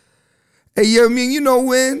say. Hey, you know what I mean? You know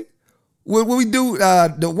when we do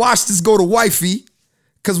the watch this go to wifey,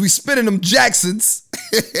 because we spinning them Jacksons.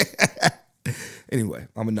 Anyway,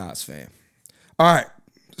 I'm a Nas fan. All right,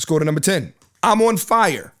 let's go to number 10. I'm on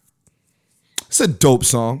Fire. It's a dope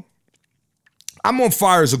song. I'm on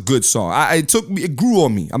Fire is a good song. It grew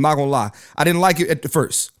on me. I'm not gonna lie. I didn't like it at the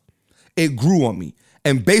first. It grew on me.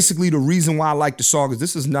 And basically the reason why I like the song is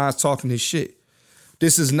this is Nas talking his shit.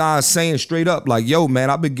 This is Nas saying straight up like, yo, man,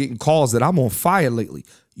 I've been getting calls that I'm on fire lately.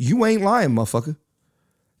 You ain't lying, motherfucker.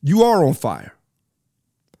 You are on fire.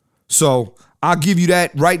 So I'll give you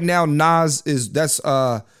that. Right now, Nas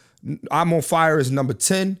I'm on Fire is number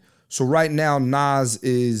 10. So right now, Nas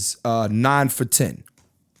is 9 for 10.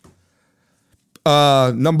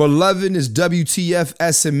 Number 11 is WTF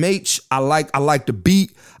SMH. I like the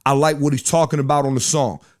beat. I like what he's talking about on the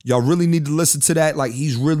song. Y'all really need to listen to that. Like,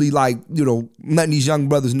 he's really letting these young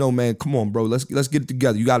brothers know, man, come on, bro. Let's get it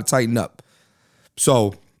together. You got to tighten up.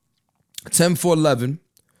 So 10 for 11.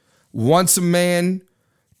 Once a Man,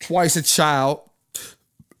 Twice a Child.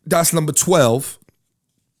 That's number 12.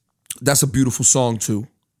 That's a beautiful song too.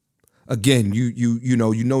 Again, you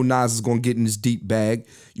know Nas is gonna get in this deep bag.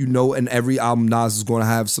 In every album Nas is gonna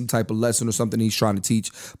have some type of lesson or something he's trying to teach,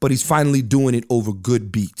 but he's finally doing it over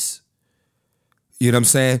good beats. You know what I'm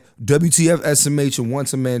saying? WTF SMH and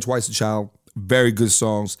Once a Man, Twice a Child, very good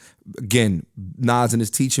songs. Again, Nas in his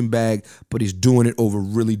teaching bag, but he's doing it over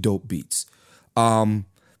really dope beats. Then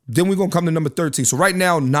we're gonna come to number 13. So right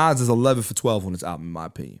now, Nas is 11 for 12 on this album, in my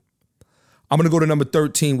opinion. I'm going to go to number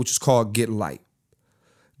 13, which is called Get Light.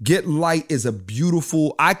 Get Light is a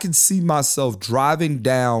beautiful, I can see myself driving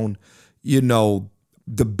down, the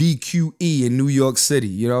BQE in New York City.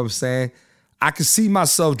 You know what I'm saying? I can see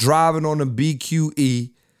myself driving on the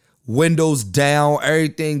BQE, windows down,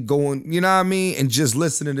 everything going, you know what I mean? And just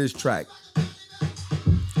listening to this track.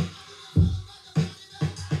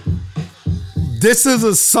 This is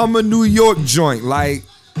a summer New York joint. Like,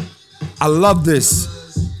 I love this.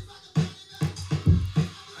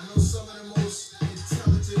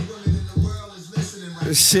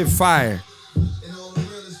 This shit fire.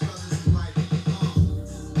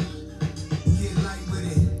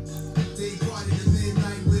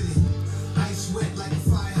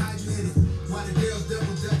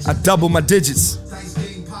 I double my digits.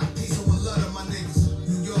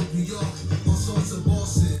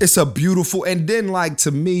 It's a beautiful, and then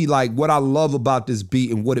to me, what I love about this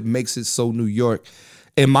beat and what it makes it so New York,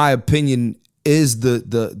 in my opinion, is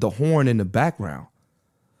the horn in the background.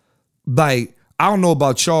 I don't know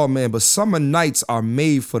about y'all, man, but summer nights are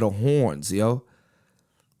made for the horns, yo.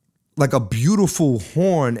 Like a beautiful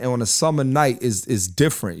horn on a summer night is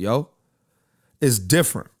different, yo. It's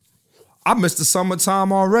different. I miss the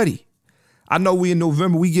summertime already. I know we in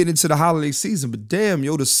November, we get into the holiday season, but damn,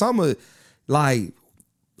 yo, the summer,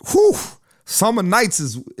 summer nights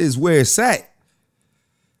is where it's at.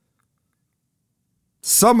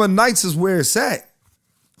 Summer nights is where it's at.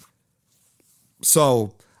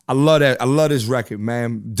 So I love that. I love this record,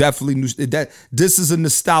 man. Definitely this is a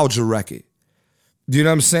nostalgia record. Do you know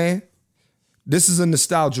what I'm saying? This is a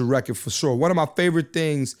nostalgia record for sure. One of my favorite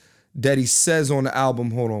things that he says on the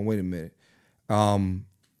album, hold on, wait a minute.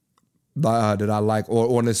 That I like,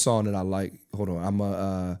 or on this song that I like. Hold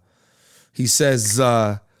on. He says,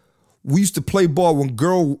 we used to play ball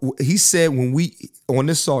he said on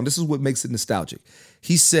this song, this is what makes it nostalgic.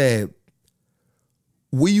 He said,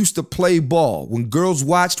 we used to play ball. When girls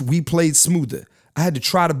watched, we played smoother. I had to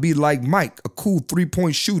try to be like Mike, a cool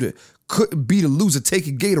 3-point shooter. Couldn't beat a loser,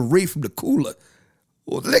 taking Gatorade from the cooler.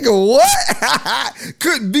 Well, nigga, what?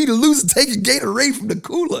 Couldn't be the loser taking Gatorade from the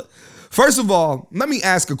cooler. First of all, let me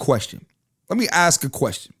ask a question.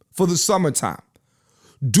 For the summertime.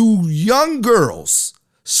 Do young girls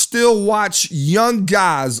still watch young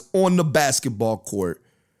guys on the basketball court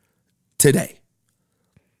today?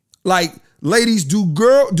 Like, ladies, do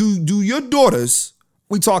your daughters,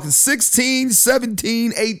 we talking 16,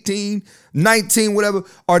 17, 18, 19, whatever,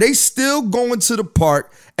 are they still going to the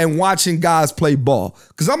park and watching guys play ball?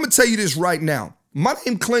 Because I'm going to tell you this right now. My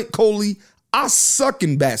name Clint Coley. I suck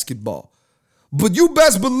in basketball. But you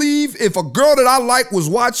best believe if a girl that I like was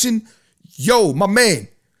watching, yo, my man,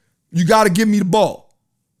 you got to give me the ball.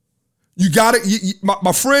 You got to,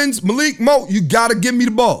 my friends, Malik, Mo, you got to give me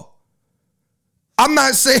the ball. I'm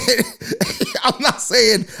not saying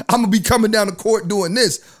I'm going to be coming down the court doing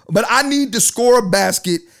this, but I need to score a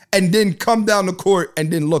basket and then come down the court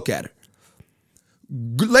and then look at her.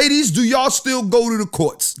 Ladies, do y'all still go to the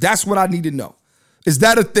courts? That's what I need to know. Is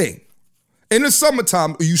that a thing? In the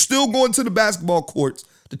summertime, are you still going to the basketball courts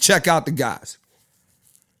to check out the guys?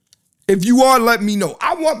 If you are, let me know.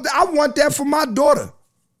 I want that for my daughter.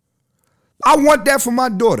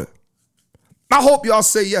 I hope y'all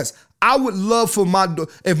say yes. I would love for my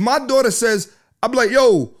daughter. If my daughter says, I'm like,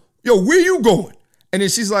 yo, where you going? And then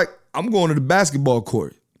she's like, I'm going to the basketball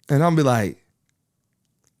court. And I'll be like,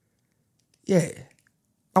 yeah,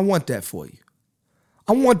 I want that for you.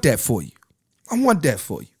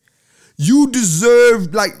 You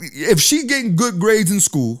deserve, like, if she getting good grades in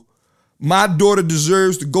school, my daughter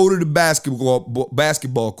deserves to go to the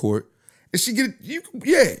basketball court, and she you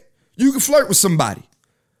can flirt with somebody.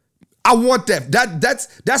 I want that.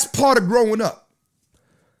 That's part of growing up.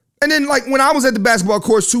 And then, like, when I was at the basketball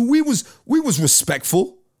courts too, we was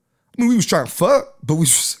respectful. I mean, we was trying to fuck, but we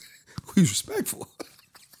was respectful.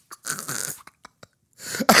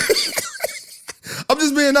 I'm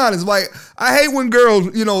just being honest. Like, I hate when girls,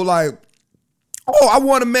 like, oh, I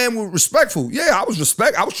want a man with respectful. Yeah, I was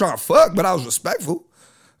trying to fuck, but I was respectful.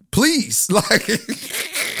 Please, like,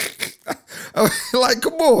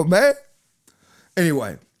 come on, man.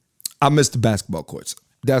 Anyway, I missed the basketball courts.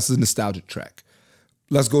 That's a nostalgic track.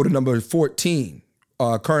 Let's go to number 14.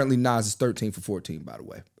 Currently, Nas is 13 for 14, by the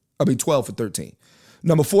way. 12 for 13.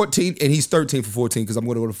 Number 14, and he's 13 for 14 because I'm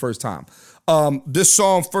going to go to First Time. This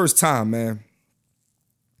song, First Time, man.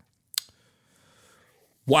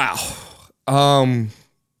 Wow.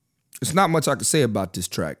 It's not much I can say about this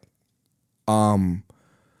track.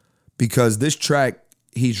 Because this track,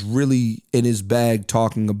 he's really in his bag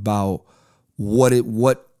talking about what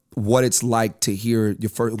it's like to hear your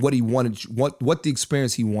first, what the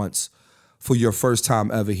experience he wants for your first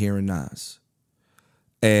time ever hearing Nas.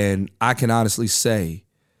 And I can honestly say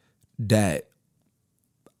that,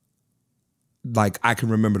 like, I can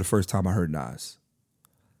remember the first time I heard Nas.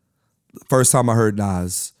 The first time I heard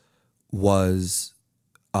Nas was,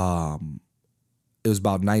 it was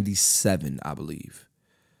about 97, I believe.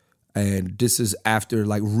 And this is after,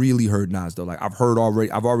 like, really heard Nas, though. Like, I've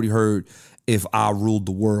already heard If I Ruled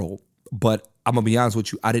the World. But I'm going to be honest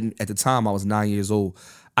with you, at the time, I was 9 years old.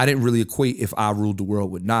 I didn't really equate If I Ruled the World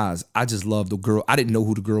with Nas. I just loved the girl. I didn't know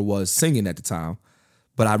who the girl was singing at the time.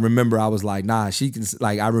 But I remember I was like, nah, she can,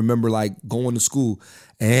 like, I remember, like, going to school.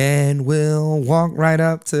 And we'll walk right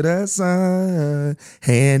up to the sun,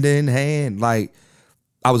 hand in hand. Like,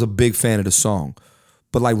 I was a big fan of the song.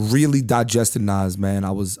 But, like, really digesting Nas, man,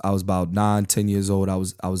 I was about 9, 10 years old. I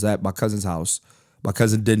was at my cousin's house. My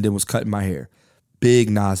cousin Din was cutting my hair. Big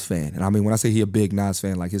Nas fan. And I mean, when I say he a big Nas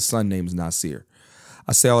fan, like, his son name is Nasir.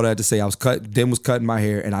 I say all that to say Din was cutting my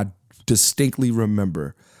hair, and I distinctly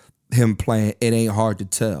remember him playing It Ain't Hard to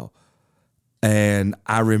Tell. And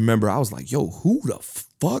I remember I was like, yo, who the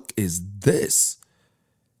fuck is this?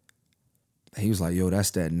 And he was like, yo,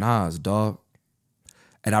 that's that Nas, dog.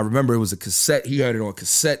 And I remember it was a cassette. He had it on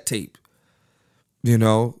cassette tape. You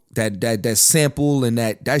know, that sample and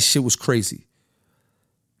that shit was crazy.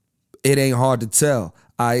 It Ain't Hard to Tell.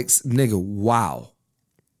 Nigga, wow.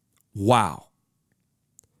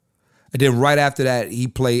 And then right after that, he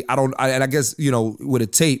played, and I guess, with a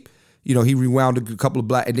tape, he rewound a couple of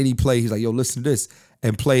black, and then he's like, yo, listen to this,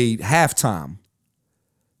 and played Halftime.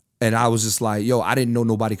 And I was just like, yo, I didn't know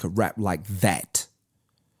nobody could rap like that.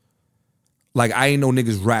 Like, I ain't know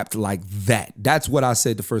niggas rapped like that. That's what I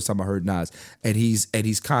said the first time I heard Nas. And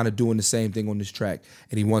he's kind of doing the same thing on this track.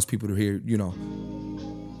 And he wants people to hear,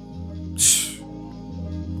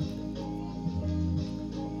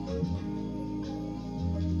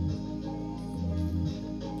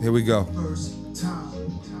 Here we go. First time.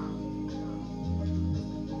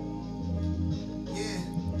 Yeah.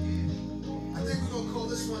 I think we're gonna call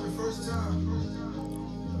this one the first time.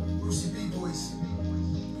 voice.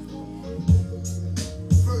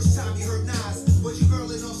 First time you heard Nas, was you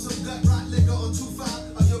girling off some gut rot liquor on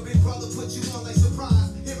 2-5? Or your big brother put you on like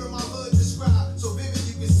surprise? Hearing my hood described, so vivid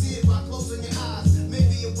you can see it by closing your eyes.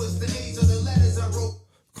 Maybe it was the age of the letters I wrote.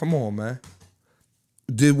 Come on, man.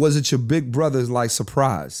 Was it your big brother's like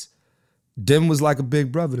surprise? Dem was like a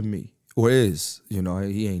big brother to me, or is, you know,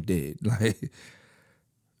 he ain't dead. Like,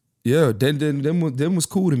 yeah, them was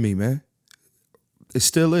cool to me, man. It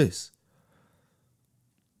still is.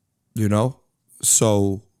 You know?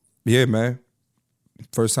 So, yeah, man.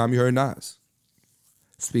 First time you heard Nas.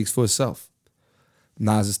 Speaks for itself.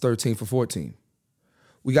 Nas is 13 for 14.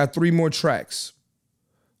 We got 3 more tracks.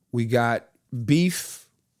 We got Beef,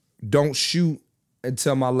 Don't Shoot,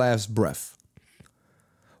 Until My Last Breath.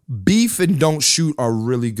 Beef and Don't Shoot are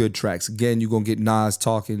really good tracks. Again, you're going to get Nas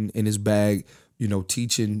talking in his bag, you know,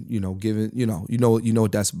 teaching, you know, giving, you know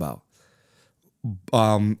what that's about.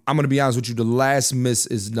 I'm going to be honest with you. The last miss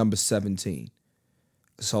is number 17.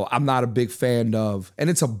 So I'm not a big fan of, and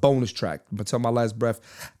it's a bonus track, Until My Last Breath.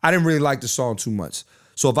 I didn't really like the song too much.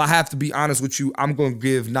 So if I have to be honest with you, I'm going to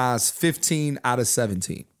give Nas 15 out of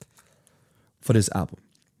 17 for this album.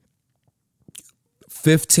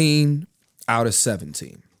 15 out of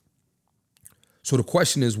 17. So the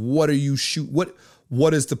question is, what are you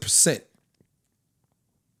what is the percent?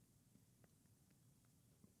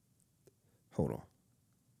 Hold on.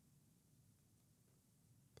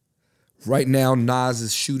 Right now, Nas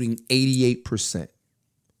is shooting 88%.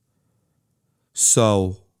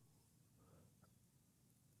 So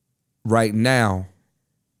right now,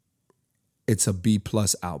 it's a B+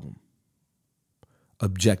 album,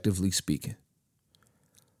 objectively speaking.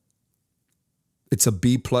 It's a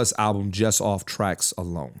B+ album just off tracks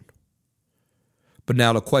alone. But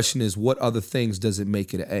now the question is, what other things does it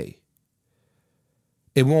make it an A?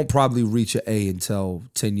 It won't probably reach an A until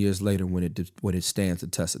 10 years later when it stands the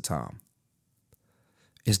test of time.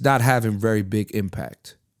 It's not having very big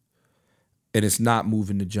impact. And it's not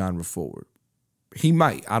moving the genre forward. He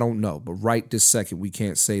might, I don't know. But right this second, we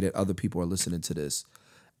can't say that other people are listening to this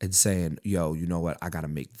and saying, yo, you know what, I got to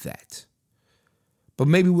make that. But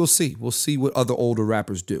maybe we'll see. We'll see what other older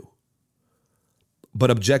rappers do.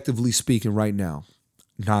 But objectively speaking right now,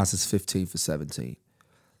 Nas is 15 for 17.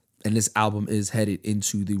 And this album is headed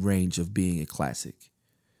into the range of being a classic.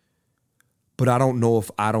 But I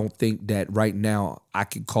don't think that right now I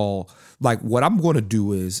can call, like what I'm going to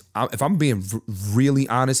do is, if I'm being really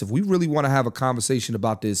honest, if we really want to have a conversation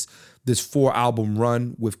about this 4-album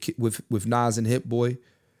run with Nas and Hit Boy,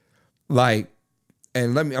 like,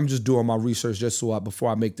 and I'm just doing my research just so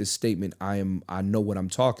before I make this statement, I know what I'm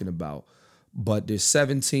talking about. But there's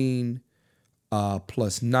 17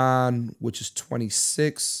 plus 9, which is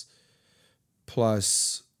 26,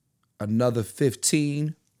 plus another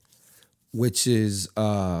 15, which is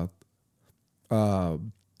 31.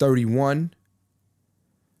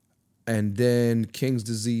 And then King's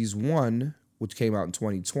Disease 1, which came out in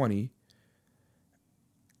 2020,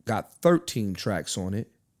 got 13 tracks on it.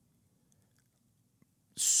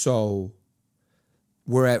 So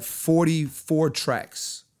we're at 44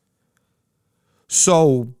 tracks.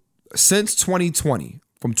 So since 2020,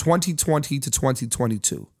 from 2020 to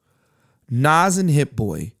 2022, Nas and Hit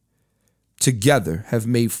Boy together have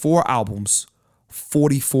made 4 albums,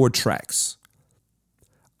 44 tracks.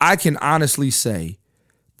 I can honestly say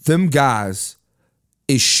them guys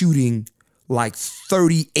is shooting like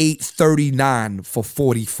 38, 39 for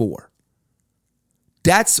 44.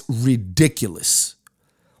 That's ridiculous.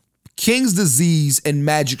 King's Disease and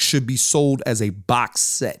Magic should be sold as a box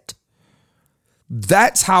set.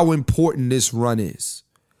 That's how important this run is.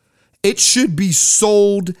 It should be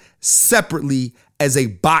sold separately as a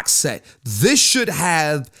box set. This should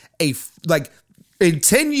have in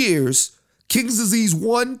 10 years, King's Disease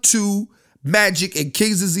 1, 2, Magic, and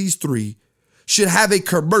King's Disease 3 should have a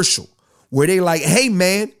commercial where they like, hey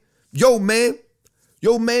man, yo man,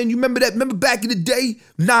 you remember that? Remember back in the day,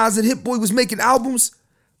 Nas and Hit Boy was making albums?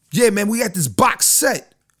 Yeah, man, we got this box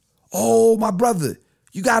set. Oh, my brother,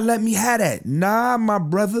 you got to let me have that. Nah, my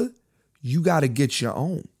brother, you got to get your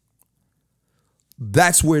own.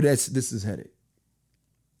 That's where this is headed.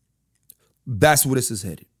 That's where this is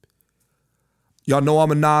headed. Y'all know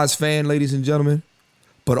I'm a Nas fan, ladies and gentlemen,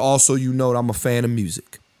 but also you know that I'm a fan of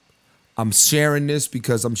music. I'm sharing this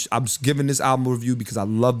because I'm giving this album a review because I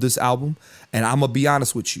love this album, and I'm going to be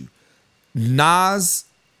honest with you. Nas,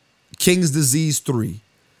 King's Disease 3,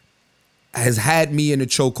 has had me in a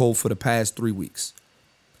chokehold for the past 3 weeks.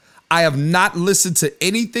 I have not listened to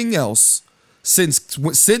anything else since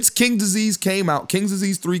King's Disease came out. King's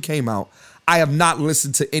Disease 3 came out. I have not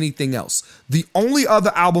listened to anything else. The only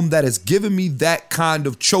other album that has given me that kind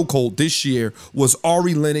of chokehold this year was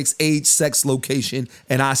Ari Lennox, Age, Sex, Location,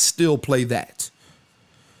 and I still play that.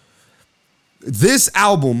 This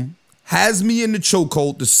album has me in the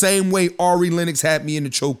chokehold the same way Ari Lennox had me in the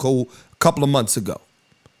chokehold a couple of months ago.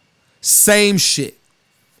 Same shit.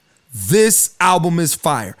 This album is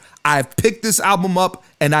fire. I have picked this album up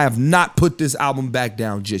and I have not put this album back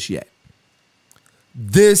down just yet.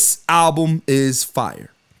 This album is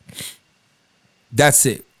fire. That's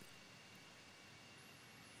it.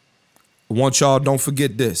 I want y'all, don't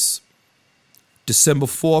forget this. December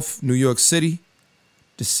 4th, New York City.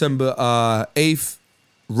 December 8th,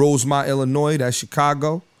 Rosemont, Illinois. That's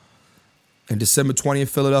Chicago. And December 20th,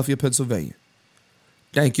 Philadelphia, Pennsylvania.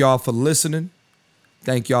 Thank y'all for listening.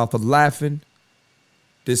 Thank y'all for laughing.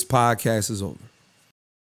 This podcast is over.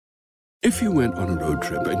 If you went on a road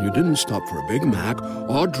trip and you didn't stop for a Big Mac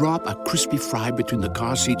or drop a crispy fry between the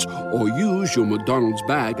car seats or use your McDonald's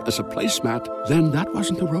bag as a placemat, then that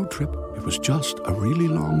wasn't a road trip. It was just a really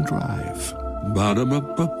long drive.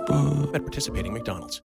 Ba-da-ba-ba-ba. At participating McDonald's.